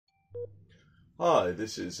Hi,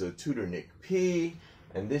 this is Tutor Nick P,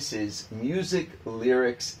 and this is Music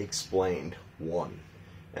Lyrics Explained 1.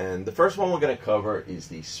 And the first one we're going to cover is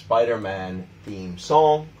the Spider-Man theme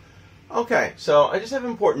song. Okay, so I just have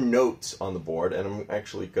important notes on the board, and I'm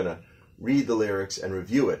actually going to read the lyrics and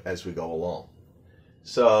review it as we go along.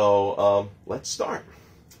 So, let's start.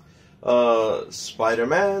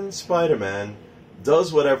 Spider-Man, Spider-Man,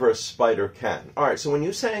 does whatever a spider can. Alright, so when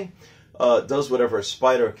you say does whatever a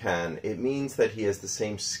spider can, it means that he has the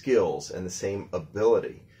same skills and the same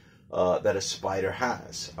ability that a spider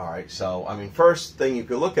has. Alright, so, I mean, first thing you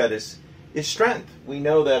could look at is strength. We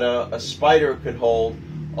know that a spider could hold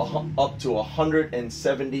up to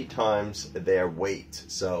 170 times their weight.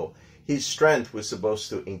 So, his strength was supposed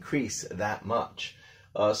to increase that much.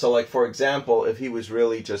 So, like, for example, if he was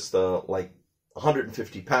really just, like,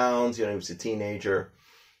 150 pounds, you know, he was a teenager,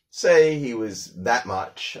 say he was that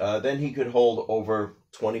much, then he could hold over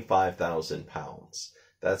 25,000 pounds.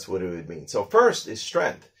 That's what it would mean. So first is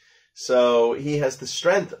strength. So he has the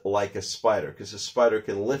strength like a spider, because a spider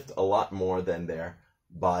can lift a lot more than their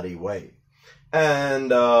body weight. And,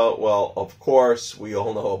 well, of course, we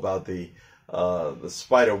all know about the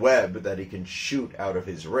spider web that he can shoot out of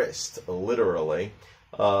his wrist, literally.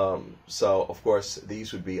 So, of course,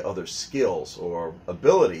 these would be other skills or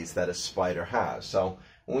abilities that a spider has. So,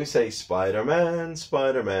 when we say Spider-Man,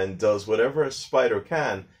 Spider-Man does whatever a spider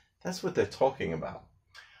can, that's what they're talking about.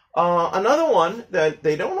 Another one that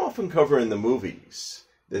they don't often cover in the movies,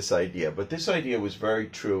 this idea, but this idea was very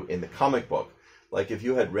true in the comic book. Like, if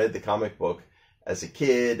you had read the comic book as a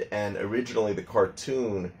kid, and originally the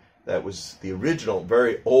cartoon that was the original,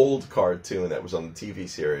 very old cartoon that was on the TV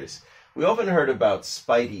series, we often heard about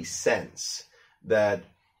Spidey sense, that,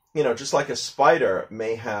 you know, just like a spider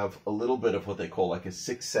may have a little bit of what they call like a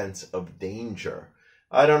sixth sense of danger.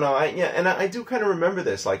 I don't know, I do kind of remember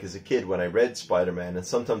this, like as a kid when I read Spider-Man, and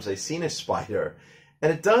sometimes I seen a spider,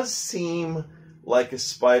 and it does seem like a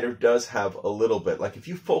spider does have a little bit, like if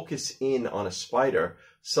you focus in on a spider,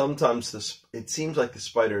 sometimes it seems like the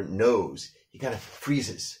spider knows, he kind of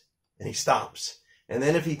freezes, and he stops. And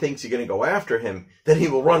then if he thinks you're going to go after him, then he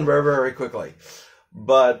will run very, very quickly.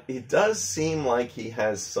 But it does seem like he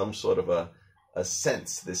has some sort of a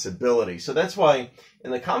sense, this ability. So that's why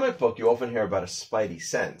in the comic book you often hear about a spidey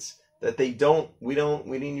sense that we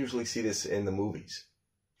didn't usually see this in the movies.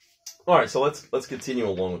 All right, so let's continue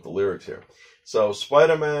along with the lyrics here. So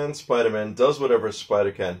Spider-Man, Spider-Man does whatever a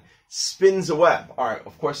spider can, spins a web. All right,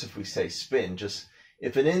 of course, if we say spin, just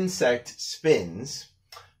if an insect spins,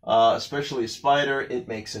 especially a spider, it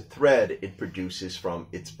makes a thread it produces from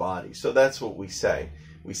its body. So that's what we say.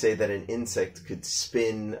 We say that an insect could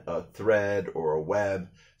spin a thread or a web.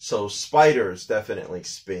 So spiders definitely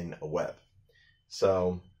spin a web.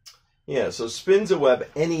 So, yeah, so spins a web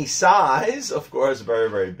any size, of course, very,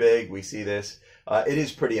 very big. We see this. It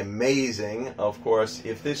is pretty amazing, of course,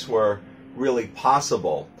 if this were really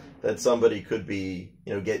possible, that somebody could be,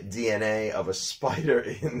 you know, get DNA of a spider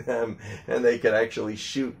in them, and they could actually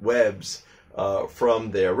shoot webs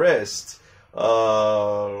from their wrist.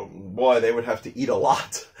 Boy, they would have to eat a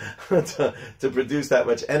lot to produce that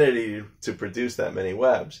much energy to produce that many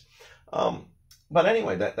webs. But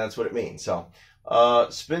anyway, that's what it means. So,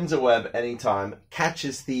 spins a web anytime,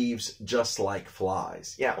 catches thieves just like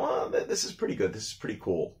flies. Yeah, well, this is pretty good. This is pretty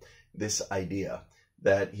cool, this idea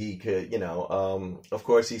that he could, you know, of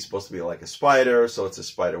course he's supposed to be like a spider, so it's a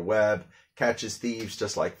spider web, catches thieves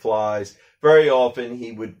just like flies. Very often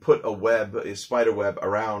he would put a spider web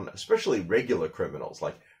around, especially regular criminals,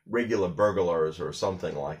 like regular burglars or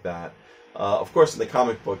something like that. Of course, in the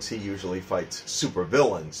comic books, he usually fights super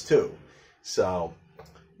villains too. So,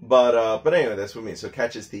 but anyway, that's what it means. So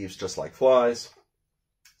catches thieves just like flies.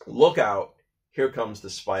 Look out, here comes the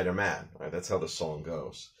Spider-Man. All right, that's how the song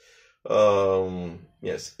goes.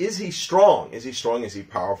 Yes. Is he strong? Is he strong? Is he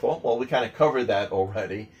powerful? Well, we kind of covered that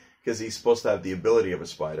already, because he's supposed to have the ability of a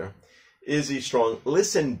spider. Is he strong?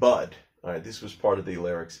 Listen, Bud. All right, this was part of the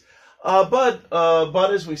lyrics. Bud,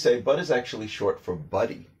 as we say, Bud is actually short for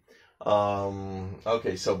buddy.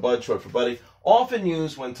 Okay, so Bud, short for buddy. Often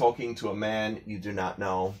used when talking to a man you do not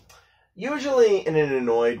know. Usually in an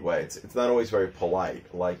annoyed way. It's not always very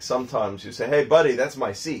polite. Like sometimes you say, hey, buddy, that's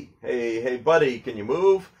my seat. Hey, buddy, can you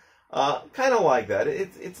move? Kind of like that.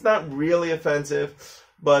 It's not really offensive,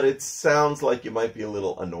 but it sounds like you might be a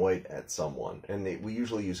little annoyed at someone. And we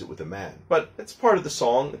usually use it with a man. But it's part of the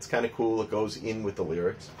song. It's kind of cool. It goes in with the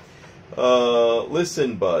lyrics.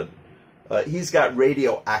 Listen, Bud. He's got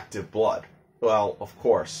radioactive blood. Well, of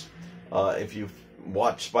course. If you've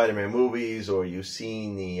watched Spider-Man movies, or you've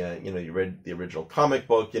seen the, you read the original comic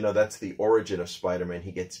book, that's the origin of Spider-Man.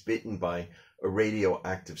 He gets bitten by a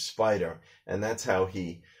radioactive spider, and that's how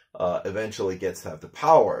he eventually gets to have the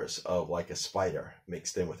powers of like a spider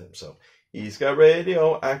mixed in with him. So he's got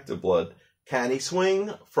radioactive blood. Can he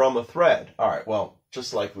swing from a thread? All right, well,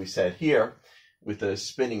 just like we said here, with a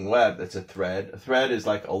spinning web, that's a thread. A thread is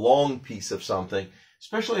like a long piece of something,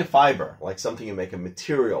 especially a fiber, like something you make a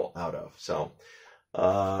material out of. So,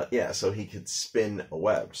 yeah, so he could spin a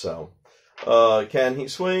web. So, can he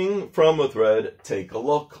swing from a thread? Take a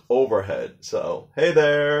look overhead. So, hey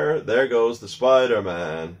there goes the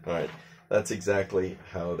Spider-Man. All right, that's exactly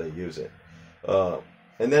how they use it. And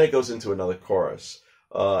then it goes into another chorus.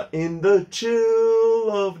 In the chill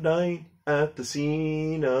of night, at the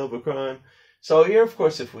scene of a crime. So here, of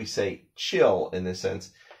course, if we say chill in this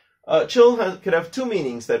sense, chill could have two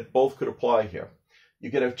meanings that both could apply here.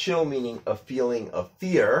 You could have chill meaning a feeling of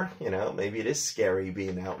fear, maybe it is scary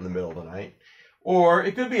being out in the middle of the night. Or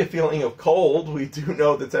it could be a feeling of cold. We do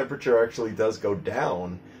know the temperature actually does go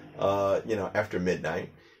down, after midnight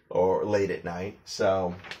or late at night.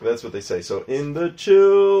 So that's what they say. So in the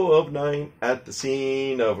chill of night, at the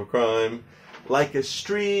scene of a crime, like a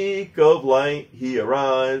streak of light, he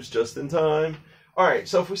arrives just in time. All right,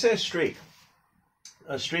 so if we say a streak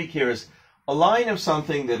here is a line of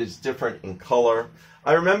something that is different in color.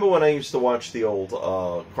 I remember when I used to watch the old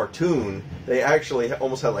cartoon, they actually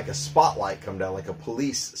almost had like a spotlight come down, like a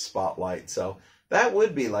police spotlight. So that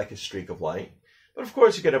would be like a streak of light. But of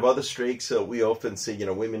course, you could have other streaks. So we often see,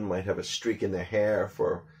 women might have a streak in their hair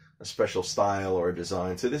for a special style or a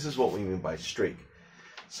design. So this is what we mean by streak.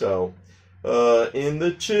 So, in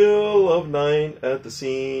the chill of night, at the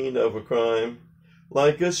scene of a crime,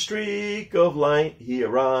 like a streak of light, he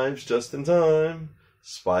arrives just in time.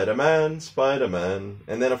 Spider-Man, Spider-Man.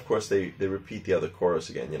 And then, of course, they repeat the other chorus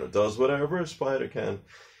again. Does whatever a spider can.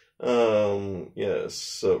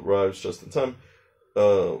 Yes, arrives just in time.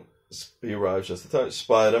 He arrives just in time.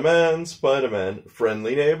 Spider-Man, Spider-Man.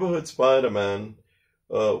 Friendly neighborhood Spider-Man.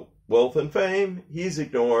 Wealth and fame, he's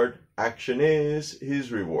ignored. Action is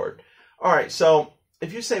his reward. All right, so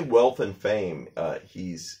if you say wealth and fame,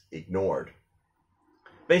 he's ignored.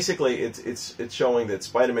 Basically, it's showing that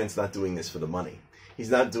Spider-Man's not doing this for the money. He's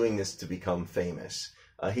not doing this to become famous.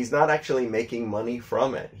 He's not actually making money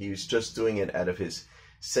from it. He's just doing it out of his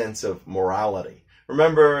sense of morality.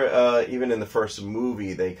 Remember, even in the first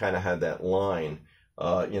movie, they kind of had that line,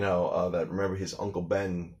 that remember his Uncle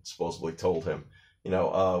Ben supposedly told him,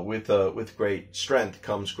 with great strength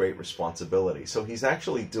comes great responsibility. So he's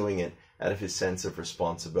actually doing it out of his sense of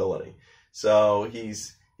responsibility. So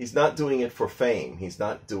he's not doing it for fame. He's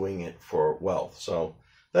not doing it for wealth. So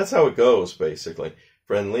that's how it goes, basically.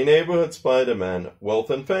 Friendly neighborhood Spider-Man, wealth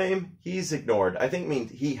and fame, he's ignored. I think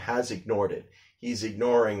means he has ignored it. He's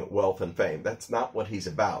ignoring wealth and fame. That's not what he's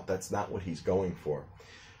about. That's not what he's going for.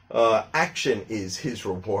 Action is his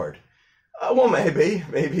reward. Well,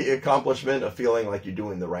 maybe accomplishment of feeling like you're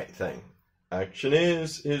doing the right thing. Action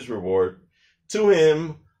is his reward. To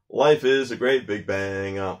him, life is a great big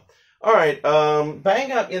bang up. All right,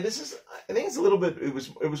 bang up. Yeah, I think it's a little bit. It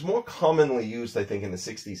was more commonly used, I think, in the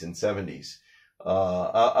 60s and 70s.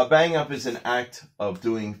 A bang up is an act of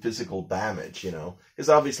doing physical damage, because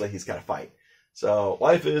obviously he's got to fight. So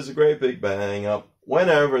life is a great big bang up.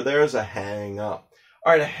 Whenever there's a hang up.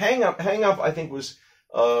 All right, a hang up, I think was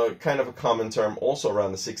kind of a common term also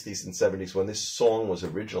around the 60s and 70s when this song was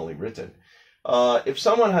originally written. If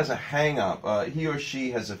someone has a hang up, he or she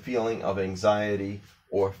has a feeling of anxiety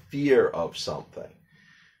or fear of something.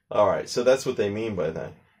 All right, so that's what they mean by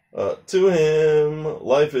that. To him,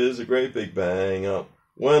 life is a great big bang up.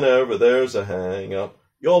 Whenever there's a hang up,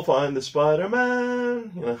 you'll find the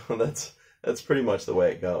Spider-Man. That's pretty much the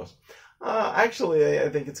way it goes. Actually, I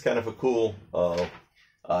think it's kind of a cool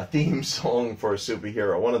theme song for a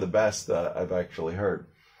superhero. One of the best I've actually heard.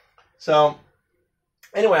 So,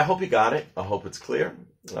 anyway, I hope you got it. I hope it's clear.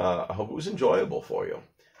 I hope it was enjoyable for you.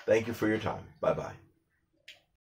 Thank you for your time. Bye-bye.